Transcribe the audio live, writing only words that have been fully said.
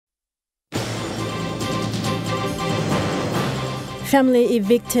Family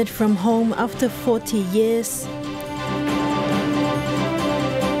evicted from home after 40 years.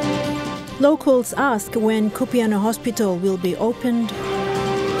 Locals ask when Kupiano Hospital will be opened.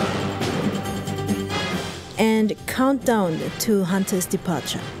 And countdown to Hunter's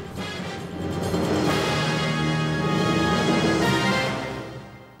departure.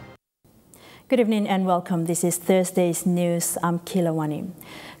 Good evening and welcome. This is Thursday's news. I'm Kilawani.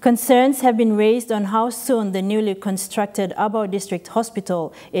 Concerns have been raised on how soon the newly constructed Abao District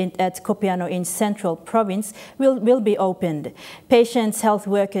Hospital at Kupiano in Central Province will be opened. Patients, health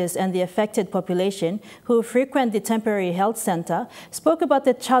workers and the affected population who frequent the temporary health center spoke about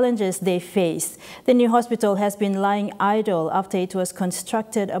the challenges they face. The new hospital has been lying idle after it was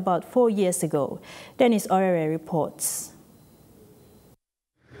constructed about 4 years ago. Dennis Orere reports.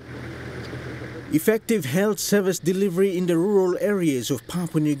 Effective health service delivery in the rural areas of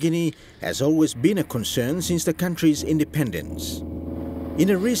Papua New Guinea has always been a concern since the country's independence. In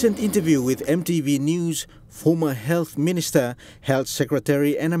a recent interview with EMTV News, former Health Minister, Health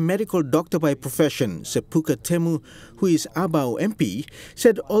Secretary and a medical doctor by profession, Sepuka Temu, who is Abao MP,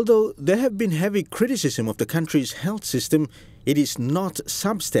 said although there have been heavy criticism of the country's health system, it is not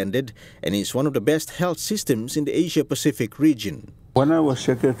substandard and is one of the best health systems in the Asia-Pacific region. When I was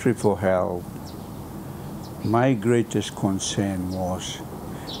Secretary for Health, my greatest concern was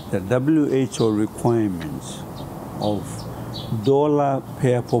the WHO requirements of dollar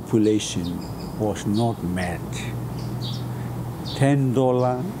per population was not met.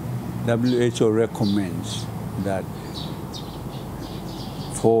 $10 WHO recommends that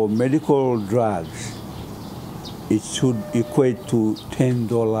for medical drugs it should equate to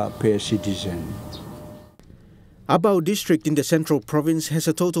 $10 per citizen. Abao district in the Central Province has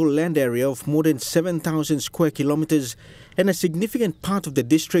a total land area of more than 7,000 square kilometers, and a significant part of the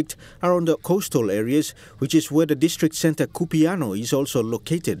district are on the coastal areas, which is where the district center Kupiano is also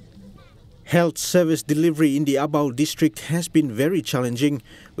located. Health service delivery in the Abao district has been very challenging,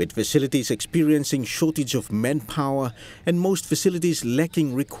 with facilities experiencing shortage of manpower and most facilities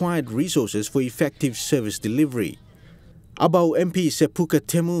lacking required resources for effective service delivery. Abao MP Sepuka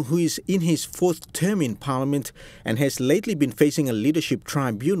Temu, who is in his 4th term in Parliament and has lately been facing a leadership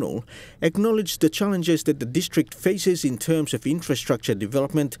tribunal, acknowledged the challenges that the district faces in terms of infrastructure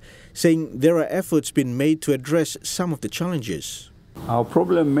development, saying there are efforts being made to address some of the challenges. Our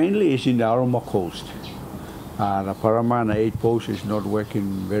problem mainly is in the Aroma Coast. The Paramana 8 post is not working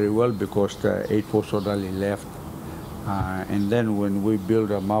very well because the 8 post orderly left. And then when we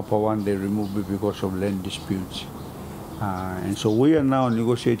build a Mapa one, they removed it because of land disputes. And so we are now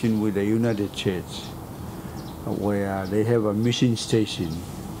negotiating with the United States, where they have a mission station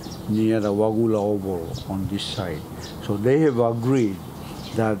near the Wagula Oval on this side. So they have agreed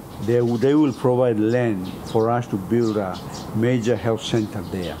that they will provide land for us to build a major health center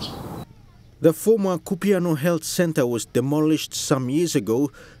there. The former Kupiano Health Center was demolished some years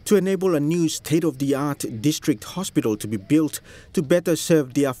ago to enable a new state-of-the-art district hospital to be built to better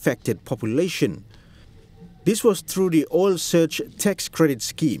serve the affected population. This was through the Oil Search Tax Credit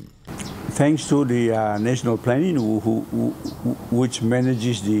Scheme. Thanks to the National Planning, which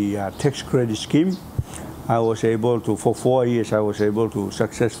manages the tax credit scheme, I was able to, for 4 years, I was able to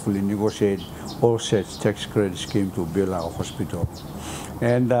successfully negotiate Oil Search Tax Credit Scheme to build our hospital.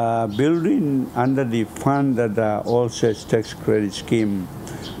 And building under the fund that the Oil Search Tax Credit Scheme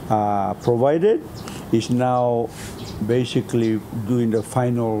provided is now basically doing the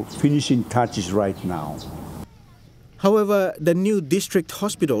final finishing touches right now. However, the new district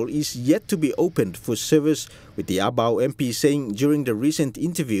hospital is yet to be opened for service, with the Abao MP saying during the recent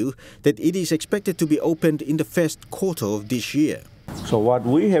interview that it is expected to be opened in the first quarter of this year. So what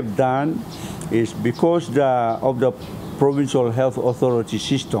we have done is, because of the Provincial Health Authority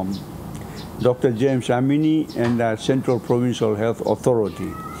system, Dr. James Amini and the Central Provincial Health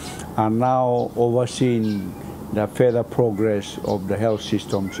Authority are now overseeing the further progress of the health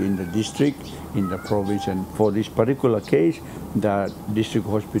systems in the district, in the province, and for this particular case, the district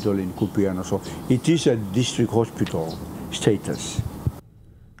hospital in Kupiano. So it is a district hospital status.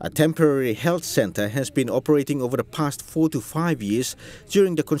 A temporary health center has been operating over the past 4 to 5 years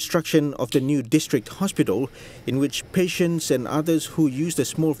during the construction of the new district hospital, in which patients and others who use the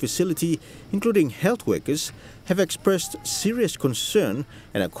small facility, including health workers, have expressed serious concern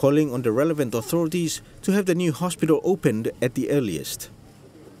and are calling on the relevant authorities to have the new hospital opened at the earliest.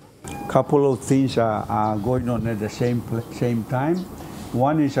 A couple of things are going on at the same time.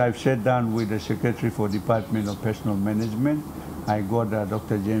 One is, I've sat down with the Secretary for Department of Personal Management. I got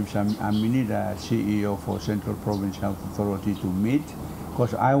Dr. James Amini, the CEO for Central Province Health Authority, to meet,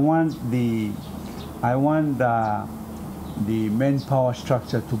 because I want the manpower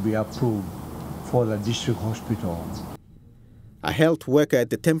structure to be approved for the district hospital. A health worker at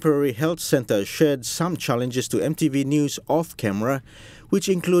the temporary health center shared some challenges to EMTV News off camera, which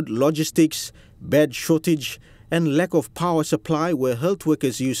include logistics, bed shortage, and lack of power supply, where health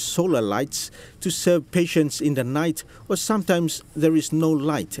workers use solar lights to serve patients in the night, or sometimes there is no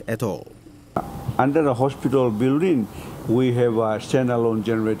light at all. Under the hospital building, we have a standalone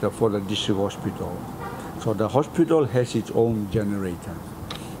generator for the district hospital. So the hospital has its own generator.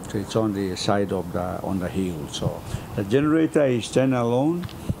 So it's on the side of on the hill. So the generator is standalone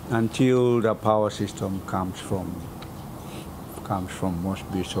until the power system comes from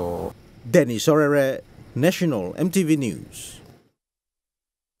Mosby. So Dennis Orere, National EMTV News.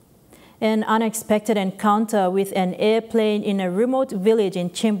 An unexpected encounter with an airplane in a remote village in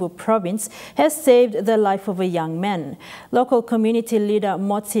Chimbu province has saved the life of a young man. Local community leader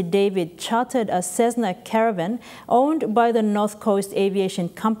Motsi David chartered a Cessna Caravan owned by the North Coast Aviation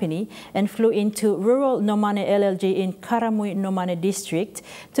Company and flew into rural Nomane LLG in Karamui Nomane district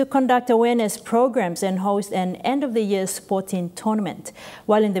to conduct awareness programs and host an end-of-the-year sporting tournament.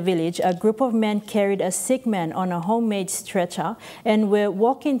 While in the village, a group of men carried a sick man on a homemade stretcher and were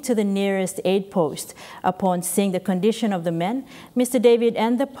walking to the nearest aid post. Upon seeing the condition of the man, Mr. David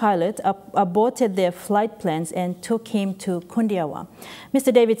and the pilot aborted their flight plans and took him to Kundiawa.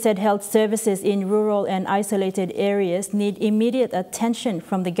 Mr. David said health services in rural and isolated areas need immediate attention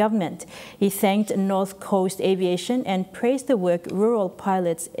from the government. He thanked North Coast Aviation and praised the work rural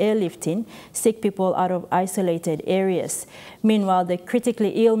pilots airlifting sick people out of isolated areas. Meanwhile, the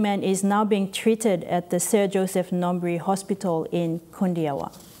critically ill man is now being treated at the Sir Joseph Nombri Hospital in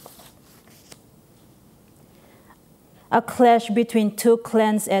Kundiawa. A clash between two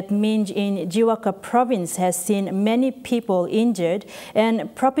clans at Minj in Jiwaka province has seen many people injured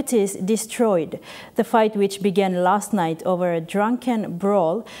and properties destroyed. The fight, which began last night over a drunken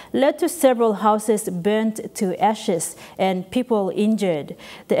brawl, led to several houses burnt to ashes and people injured.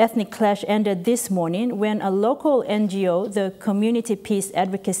 The ethnic clash ended this morning when a local NGO, the Community Peace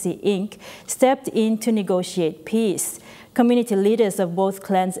Advocacy Inc., stepped in to negotiate peace. Community leaders of both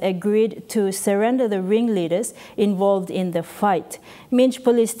clans agreed to surrender the ringleaders involved in the fight. Minj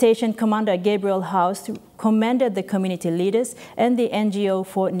Police Station Commander Gabriel House commended the community leaders and the NGO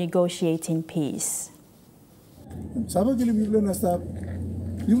for negotiating peace. Now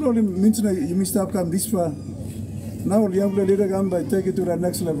the young leader come by take it to the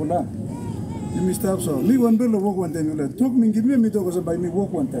next level. You missed up so. Me one bill work one time. Talk me, give me talk by me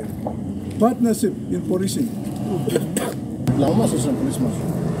work one time. Partnership in policing. Lama social policeman.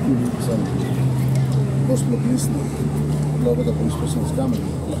 Most police. Lot of the police persons come.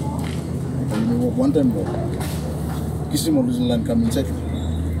 And me work one time. Kisi mo losing land come inside.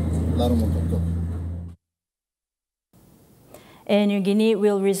 Laro mo talk. Air Niugini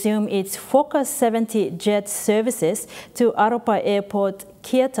will resume its Focus 70 jet services to Aropa Airport,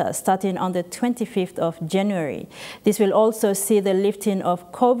 Kieta, starting on the 25th of January. This will also see the lifting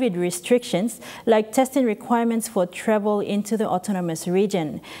of COVID restrictions, like testing requirements for travel into the autonomous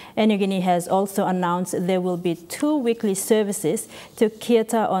region. Air Niugini has also announced there will be 2 weekly services to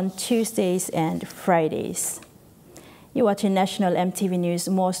Kieta on Tuesdays and Fridays. You're watching National EMTV News.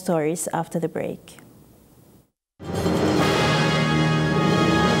 More stories after the break.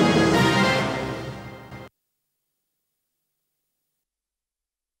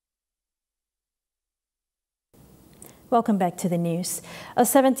 Welcome back to the news. A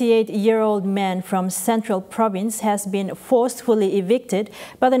 78-year-old man from Central Province has been forcefully evicted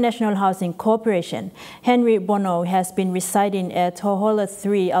by the National Housing Corporation. Henry Bono has been residing at Hohola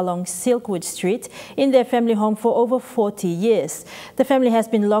 3 along Silkwood Street in their family home for over 40 years. The family has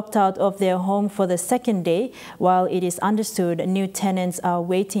been locked out of their home for the second day, while it is understood new tenants are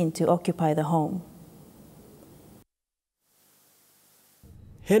waiting to occupy the home.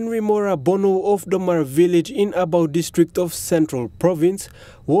 Henry Mora Bono of Domar village in Abau district of Central Province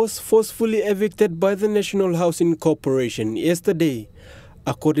was forcefully evicted by the National Housing Corporation yesterday.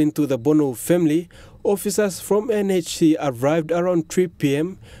 According to the Bono family, officers from NHC arrived around 3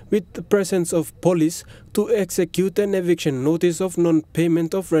 p.m. with the presence of police to execute an eviction notice of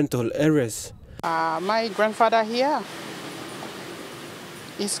non-payment of rental arrears. My grandfather here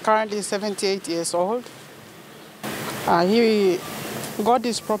is currently 78 years old. He got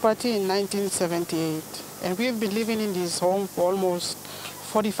this property in 1978, and we've been living in this home for almost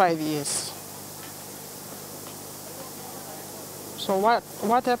 45 years. So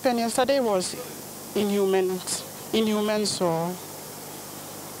what happened yesterday was inhuman. So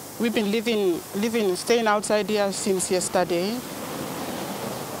we've been staying outside here since yesterday.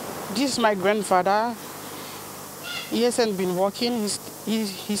 This is my grandfather. He hasn't been working,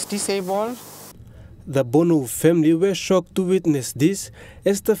 he's disabled. The Bono family were shocked to witness this,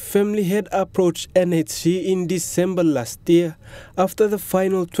 as the family had approached NHC in December last year after the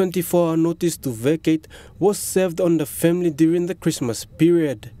final 24-hour notice to vacate was served on the family during the Christmas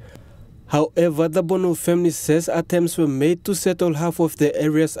period. However, the Bono family says attempts were made to settle half of the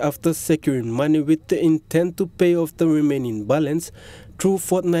areas after securing money with the intent to pay off the remaining balance through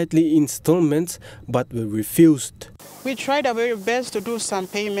fortnightly installments, but were refused. We tried our very best to do some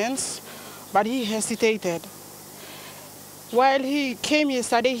payments, but he hesitated. While he came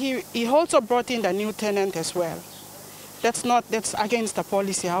yesterday, he also brought in the new tenant as well. That's against the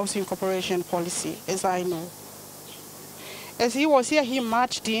policy, housing corporation policy, as I know. As he was here, he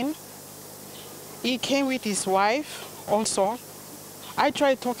marched in. He came with his wife also. I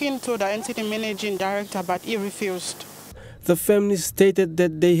tried talking to the entity managing director, but he refused. The family stated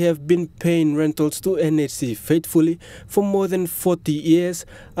that they have been paying rentals to NHC faithfully for more than 40 years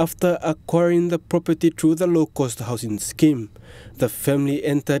after acquiring the property through the low-cost housing scheme. The family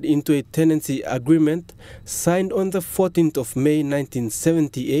entered into a tenancy agreement signed on the 14th of May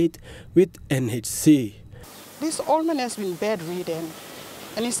 1978 with NHC. This old man has been bedridden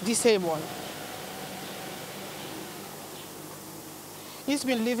and is disabled. He's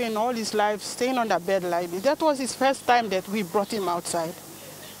been living all his life, staying on the bed like this. That was his first time that we brought him outside.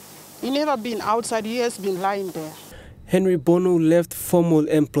 He never been outside, he has been lying there. Henry Bono left formal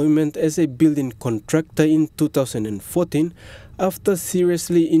employment as a building contractor in 2014 after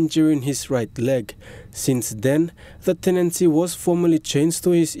seriously injuring his right leg. Since then, the tenancy was formally changed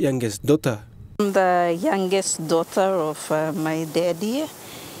to his youngest daughter. I'm the youngest daughter of my daddy,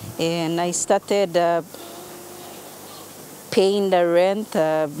 and I started paying the rent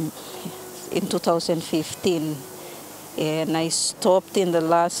in 2015, and I stopped in the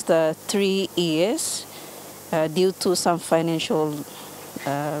last 3 years due to some financial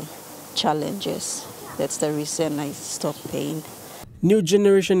challenges. That's the reason I stopped paying. New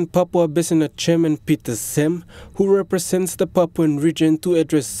Generation Papua Besena Chairman Peter Sem, who represents the Papuan region to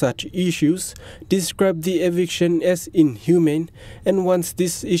address such issues, described the eviction as inhumane and wants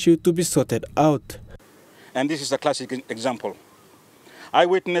this issue to be sorted out. And this is a classic example. I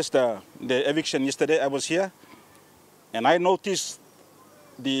witnessed the eviction yesterday. I was here, and I noticed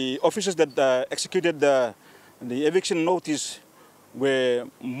the officers that executed the eviction notice were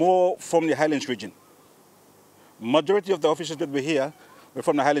more from the Highlands region. Majority of the officers that were here were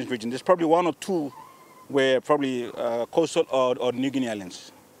from the Highlands region. There's probably 1 or 2 were probably coastal or New Guinea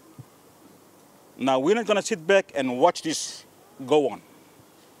Islands. Now, we're not going to sit back and watch this go on.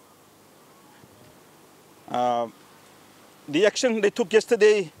 The action they took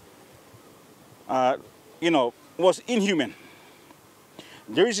yesterday, was inhuman.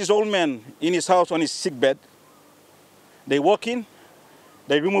 There is this old man in his house on his sick bed. They walk in,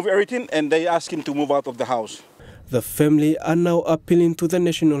 they remove everything, and they ask him to move out of the house. The family are now appealing to the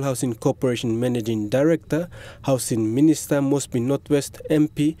National Housing Corporation Managing Director, Housing Minister Mosby Northwest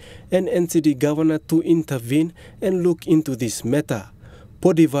MP, and NCD Governor to intervene and look into this matter.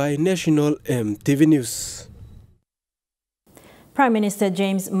 Podivai, National EMTV News. Prime Minister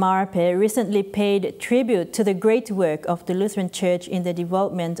James Marape recently paid tribute to the great work of the Lutheran Church in the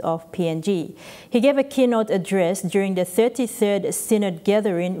development of PNG. He gave a keynote address during the 33rd Synod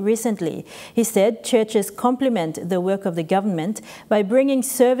gathering recently. He said churches complement the work of the government by bringing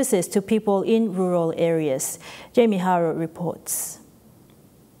services to people in rural areas. Jamie Haro reports.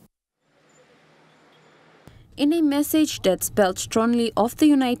 In a message that spelled strongly of the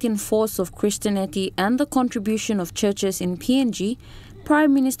uniting force of Christianity and the contribution of churches in PNG,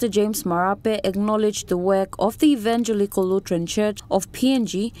 Prime Minister James Marape acknowledged the work of the Evangelical Lutheran Church of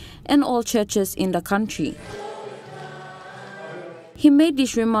PNG and all churches in the country. He made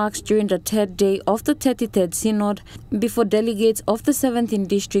these remarks during the third day of the 33rd Synod before delegates of the 17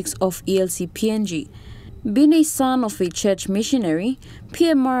 districts of ELC PNG. Being a son of a church missionary,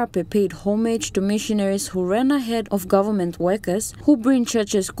 Pierre Marape paid homage to missionaries who ran ahead of government workers who bring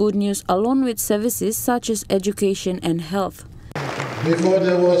churches good news along with services such as education and health. Before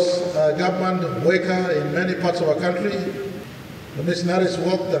there was a government worker in many parts of our country, the missionaries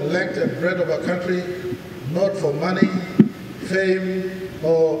walked the length and breadth of our country, not for money, fame,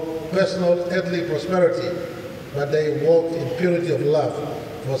 or personal earthly prosperity, but they walked in purity of love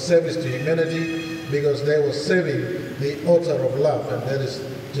for service to humanity, because they were serving the author of love, and that is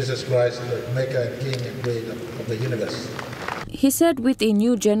Jesus Christ, the maker and king and creator of the universe. He said with a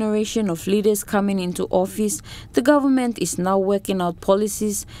new generation of leaders coming into office, the government is now working out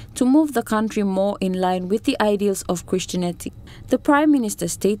policies to move the country more in line with the ideals of Christianity. The Prime Minister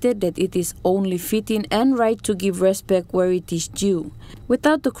stated that it is only fitting and right to give respect where it is due.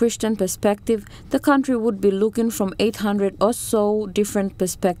 Without the Christian perspective, the country would be looking from 800 or so different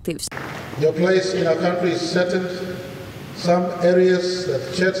perspectives. Your place in our country is certain. Some areas that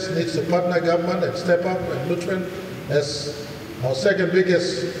the church needs to partner government and step up and nutrient. As our second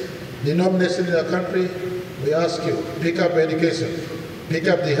biggest denomination in our country, we ask you, pick up education, pick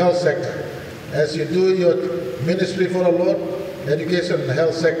up the health sector. As you do your ministry for the Lord, education and the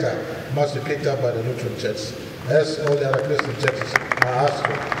health sector must be picked up by the Lutheran Church, as all the other Christian churches are asked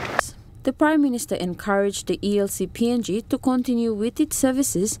for. The Prime Minister encouraged the ELC-PNG to continue with its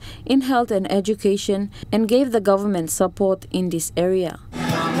services in health and education and gave the government support in this area.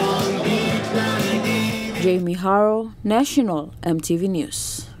 Jamie Harrow, National EMTV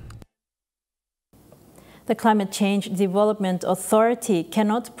News. The Climate Change Development Authority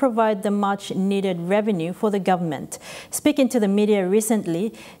cannot provide the much-needed revenue for the government. Speaking to the media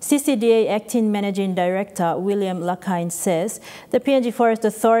recently, CCDA Acting Managing Director William Lakine says the PNG Forest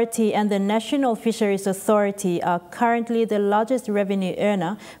Authority and the National Fisheries Authority are currently the largest revenue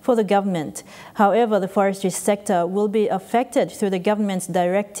earner for the government. However, the forestry sector will be affected through the government's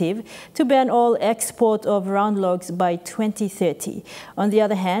directive to ban all export of round logs by 2030. On the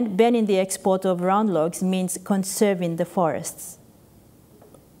other hand, banning the export of round logs means conserving the forests.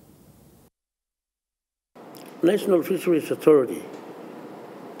 National Fisheries Authority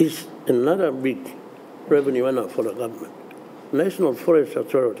is another big revenue earner for the government. National Forest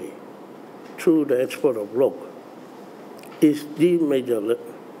Authority, through the export of log, is the major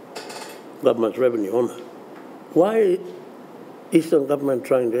government revenue owner. Why is the government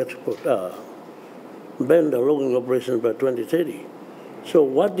trying to ban the logging operations by 2030? So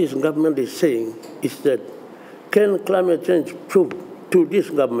what this government is saying is that can climate change prove to this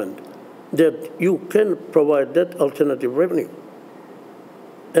government that you can provide that alternative revenue?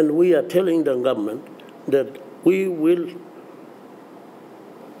 And we are telling the government that we will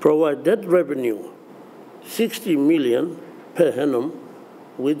provide that revenue, 60 million per annum,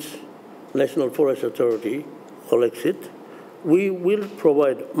 which National Forest Authority collects it. We will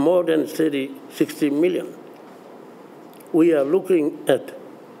provide more than 60 million. We are looking at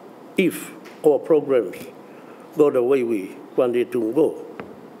if our programs go the way we want it to go,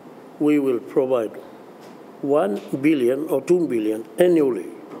 we will provide 1 billion or 2 billion annually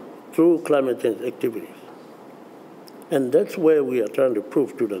through climate change activities. And that's where we are trying to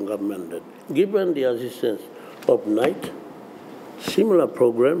prove to the government that given the assistance of NITE, similar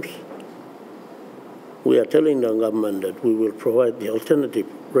programs, we are telling the government that we will provide the alternative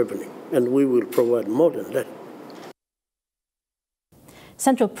revenue, and we will provide more than that.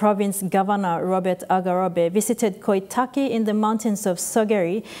 Central Province Governor Robert Agarobe visited Koitaki in the mountains of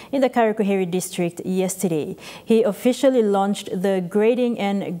Sogeri in the Karikuheri district yesterday. He officially launched the grading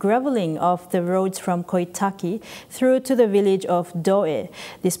and graveling of the roads from Koitaki through to the village of Doe.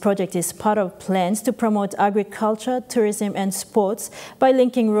 This project is part of plans to promote agriculture, tourism and sports by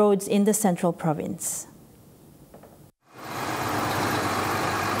linking roads in the Central Province.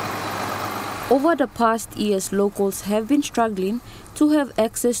 Over the past years, locals have been struggling to have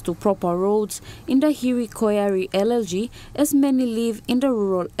access to proper roads in the Hiri-Koyari LLG as many live in the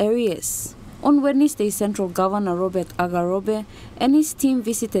rural areas. On Wednesday, Central Governor Robert Agarobe and his team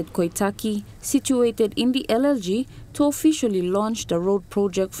visited Koitaki, situated in the LLG, to officially launch the road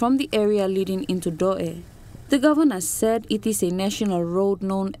project from the area leading into Doe. The governor said it is a national road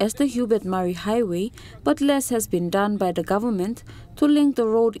known as the Hubert Murray Highway, but less has been done by the government to link the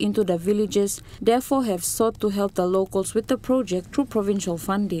road into the villages, therefore have sought to help the locals with the project through provincial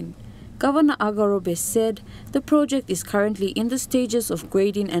funding. Governor Agarobe said the project is currently in the stages of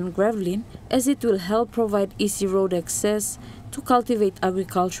grading and graveling, as it will help provide easy road access to cultivate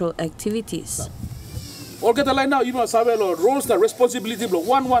agricultural activities. All get a line now, you know, roles the responsibility block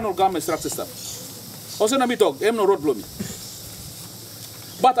one or government structure stuff. Also, na mi talk, no road blow me.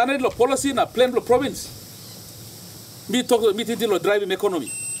 But another policy na plan block province. Me talk, me think driving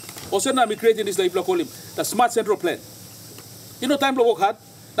economy. Also, na me creating this like call him the smart central plan. You know, time blow work hard,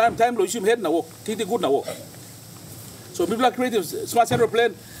 time blow you head na work, think good na work. So me block creating smart central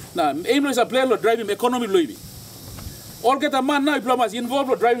plan. Na aim is a plan lo driving economy blow me. All get a man now diplomas involved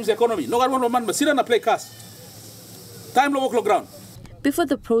lo driving economy. No got one man but sit down and play cast. Time lo work lo ground. Before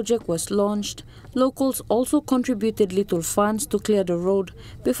the project was launched, locals also contributed little funds to clear the road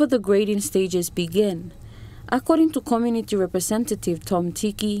before the grading stages began. According to community representative Tom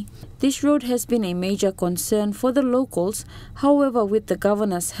Tiki, this road has been a major concern for the locals. However, with the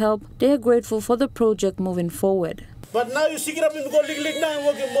governor's help, they are grateful for the project moving forward. But now you see it up in the gold league now and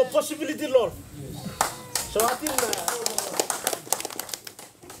working more possibility, Lord. So I think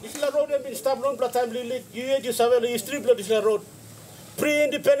this road has been stopped long time. You just have a strip this road.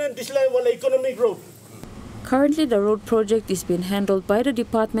 Pre-independent, this is economic road. Currently, the road project is being handled by the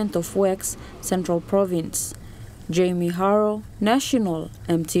Department of Works, Central Province. Jamie Harrow, National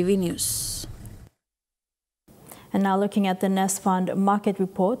EMTV News. And now looking at the Nest Fund market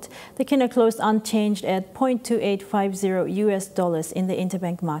report, the kina closed unchanged at $0.2850 in the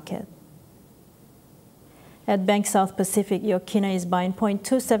interbank market. At Bank South Pacific, your kina is buying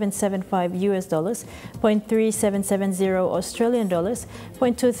 $0.2775 $0.3770 Australian dollars,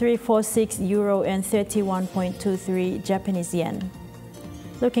 $0.2346 euro, and 31.23 Japanese yen.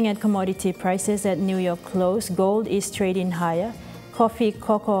 Looking at commodity prices at New York close, gold is trading higher, coffee,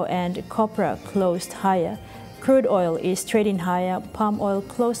 cocoa, and copra closed higher, crude oil is trading higher, palm oil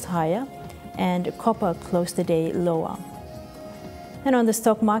closed higher, and copper closed the day lower. And on the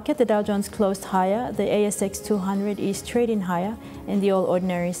stock market, the Dow Jones closed higher, the ASX 200 is trading higher, and the All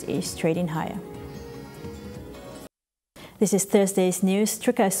Ordinaries is trading higher. This is Thursday's news.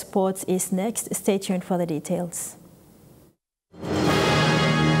 Trukai Sports is next. Stay tuned for the details.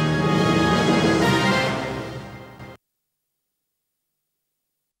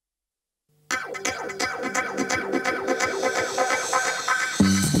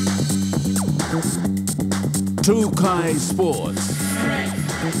 Trukai Sports.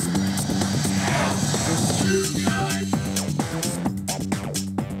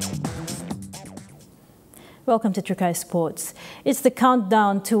 Welcome to Trukai Sports. It's the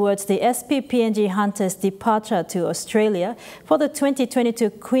countdown towards the SP-PNG Hunters' departure to Australia for the 2022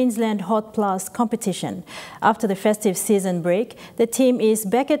 Queensland Hot Plus competition. After the festive season break, the team is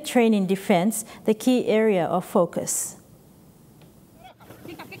back at training defence, the key area of focus.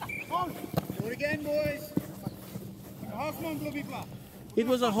 It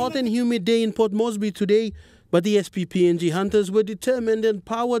was a hot and humid day in Port Moresby today, but the SP-PNG Hunters were determined and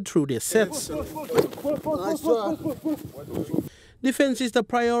powered through their sets. Defense is the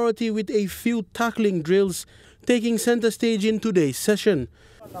priority, with a few tackling drills taking center stage in today's session.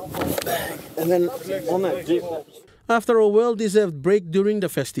 After a well-deserved break during the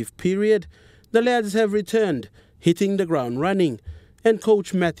festive period, the lads have returned, hitting the ground running, and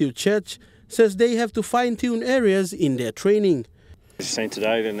coach Matthew Church says they have to fine-tune areas in their training. As you've seen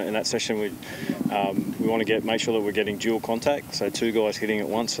today in that session, we want to make sure that we're getting dual contact, so two guys hitting at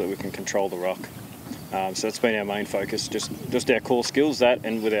once so that we can control the ruck. So that's been our main focus, just our core skills, that,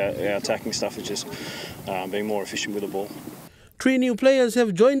 and with our attacking stuff is just being more efficient with the ball. Three new players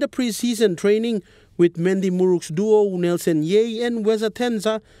have joined the pre-season training, with Mendy Muruk's duo Nelson Ye and Weza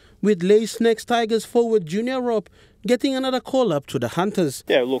Tenza, with Lay Snakes Tigers forward Junior Rob getting another call-up to the Hunters.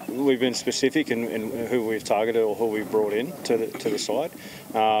 Yeah, look, we've been specific in who we've targeted or who we've brought in to the side.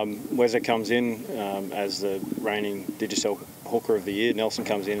 Weza comes in as the reigning Digicel hooker of the year. Nelson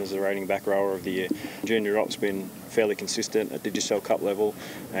comes in as the reigning back rower of the year. Junior Rob's been fairly consistent at Digicel Cup level,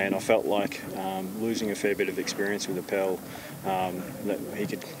 and I felt like losing a fair bit of experience with Appel, that he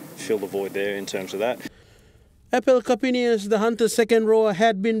could fill the void there in terms of that. Appel Capinius, the Hunters' second rower,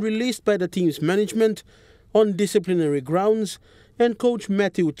 had been released by the team's management on disciplinary grounds, and coach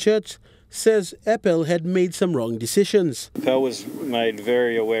Matthew Church says Appel had made some wrong decisions. Appel was made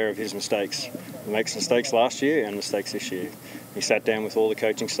very aware of his mistakes. He makes mistakes last year and mistakes this year. He sat down with all the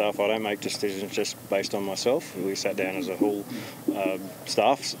coaching staff. I don't make decisions just based on myself. We sat down as a whole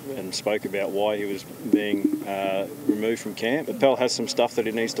staff and spoke about why he was being removed from camp. Appel has some stuff that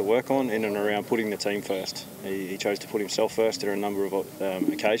he needs to work on in and around putting the team first. He chose to put himself first on a number of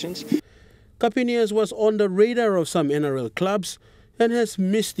occasions. Capinius was on the radar of some NRL clubs and has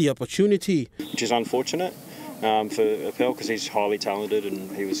missed the opportunity. Which is unfortunate for Appel, because he's highly talented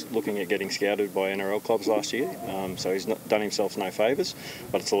and he was looking at getting scouted by NRL clubs last year. So he's not done himself no favours,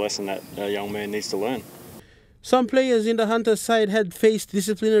 but it's a lesson that a young man needs to learn. Some players in the Hunters side had faced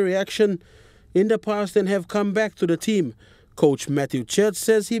disciplinary action in the past and have come back to the team. Coach Matthew Church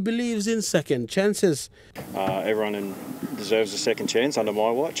says he believes in second chances. Everyone deserves a second chance under my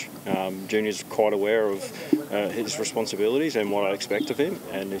watch. Junior's quite aware of his responsibilities and what I expect of him,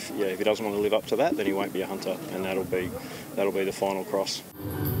 and if he doesn't want to live up to that, then he won't be a Hunter, and that'll be the final cross.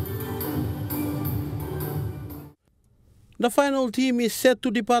 The final team is set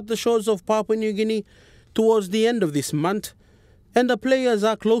to depart the shores of Papua New Guinea towards the end of this month, and the players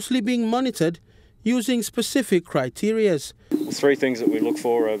are closely being monitored using specific criteria. Three things that we look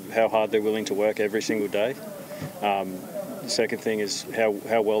for are how hard they're willing to work every single day, The second thing is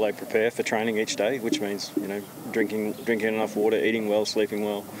how well they prepare for training each day, which means drinking enough water, eating well, sleeping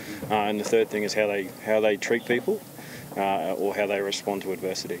well, and the third thing is how they treat people or how they respond to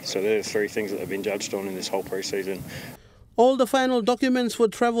adversity. So they're the three things that have been judged on in this whole pre-season. All the final documents for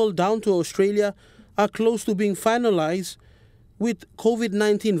travel down to Australia are close to being finalized, with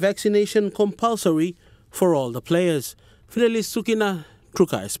COVID-19 vaccination compulsory for all the players. Fidelis Sukina,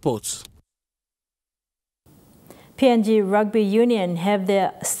 Trukai Sports. PNG Rugby Union have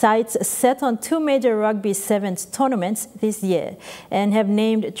their sights set on two major Rugby Sevens tournaments this year and have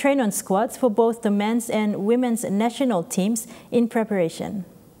named train-on squads for both the men's and women's national teams in preparation.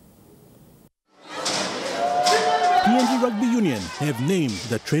 PNG Rugby Union have named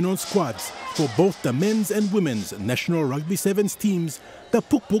the train-on squads for both the men's and women's national Rugby Sevens teams, the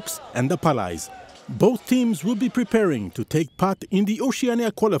Pukpuks and the Palais. Both teams will be preparing to take part in the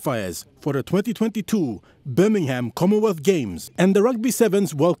Oceania qualifiers for the 2022 Birmingham Commonwealth Games and the Rugby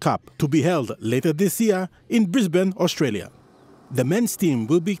Sevens World Cup to be held later this year in Brisbane, Australia. The men's team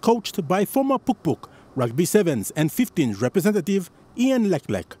will be coached by former Pukpuk Rugby Sevens and 15s representative Ian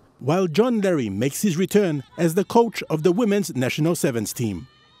Leclerc, while John Larry makes his return as the coach of the women's national sevens team.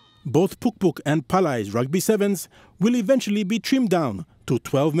 Both Pukpuk and Palais Rugby Sevens will eventually be trimmed down to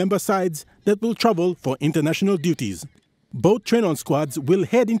 12-member sides that will travel for international duties. Both train-on squads will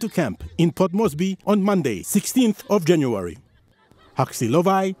head into camp in Port Moresby on Monday, 16th of January. Haksi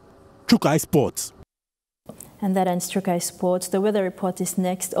Lovai, Trukai Sports. And that ends Trukai Sports. The weather report is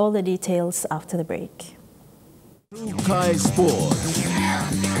next. All the details after the break. Trukai Sports.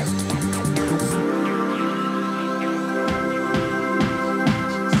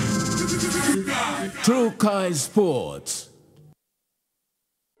 Trukai Sports.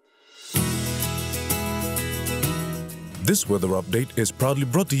 This weather update is proudly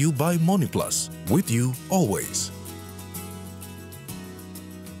brought to you by MoniPlus, with you always.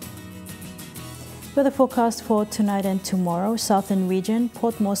 Weather forecast for tonight and tomorrow: southern region,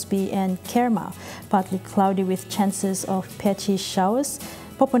 Port Moresby and Kerma, partly cloudy with chances of patchy showers.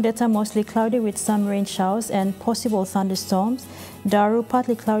 Popondetta mostly cloudy with some rain showers and possible thunderstorms. Daru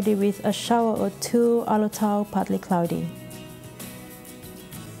partly cloudy with a shower or two. Alotau partly cloudy.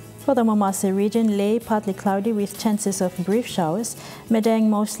 For the Momase region, Ley partly cloudy with chances of brief showers. Medang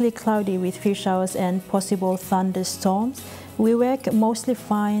mostly cloudy with few showers and possible thunderstorms. Wewak mostly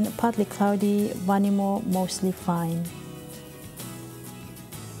fine, partly cloudy. Vanimo mostly fine.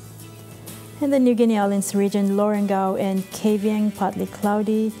 In the New Guinea Islands region, Lorengau and Kavieng partly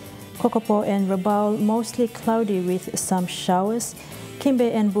cloudy. Kokopo and Rabaul mostly cloudy with some showers.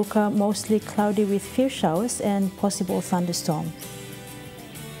 Kimbe and Buka mostly cloudy with few showers and possible thunderstorm.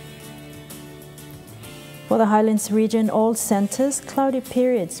 For the Highlands region, all centers cloudy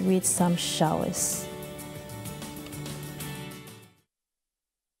periods with some showers.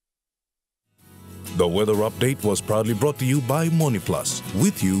 The weather update was proudly brought to you by MoniPlus,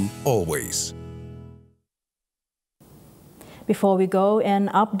 with you always. Before we go, an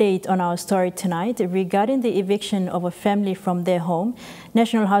update on our story tonight regarding the eviction of a family from their home.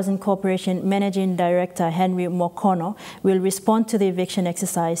 National Housing Corporation Managing Director Henry Mokono will respond to the eviction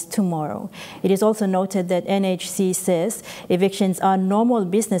exercise tomorrow. It is also noted that NHC says evictions are normal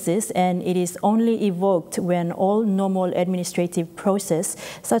businesses and it is only evoked when all normal administrative process,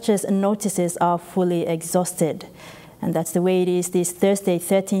 such as notices, are fully exhausted. And that's the way it is this Thursday,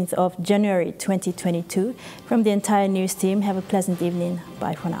 13th of January 2022. From the entire news team, have a pleasant evening.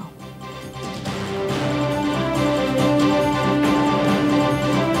 Bye for now.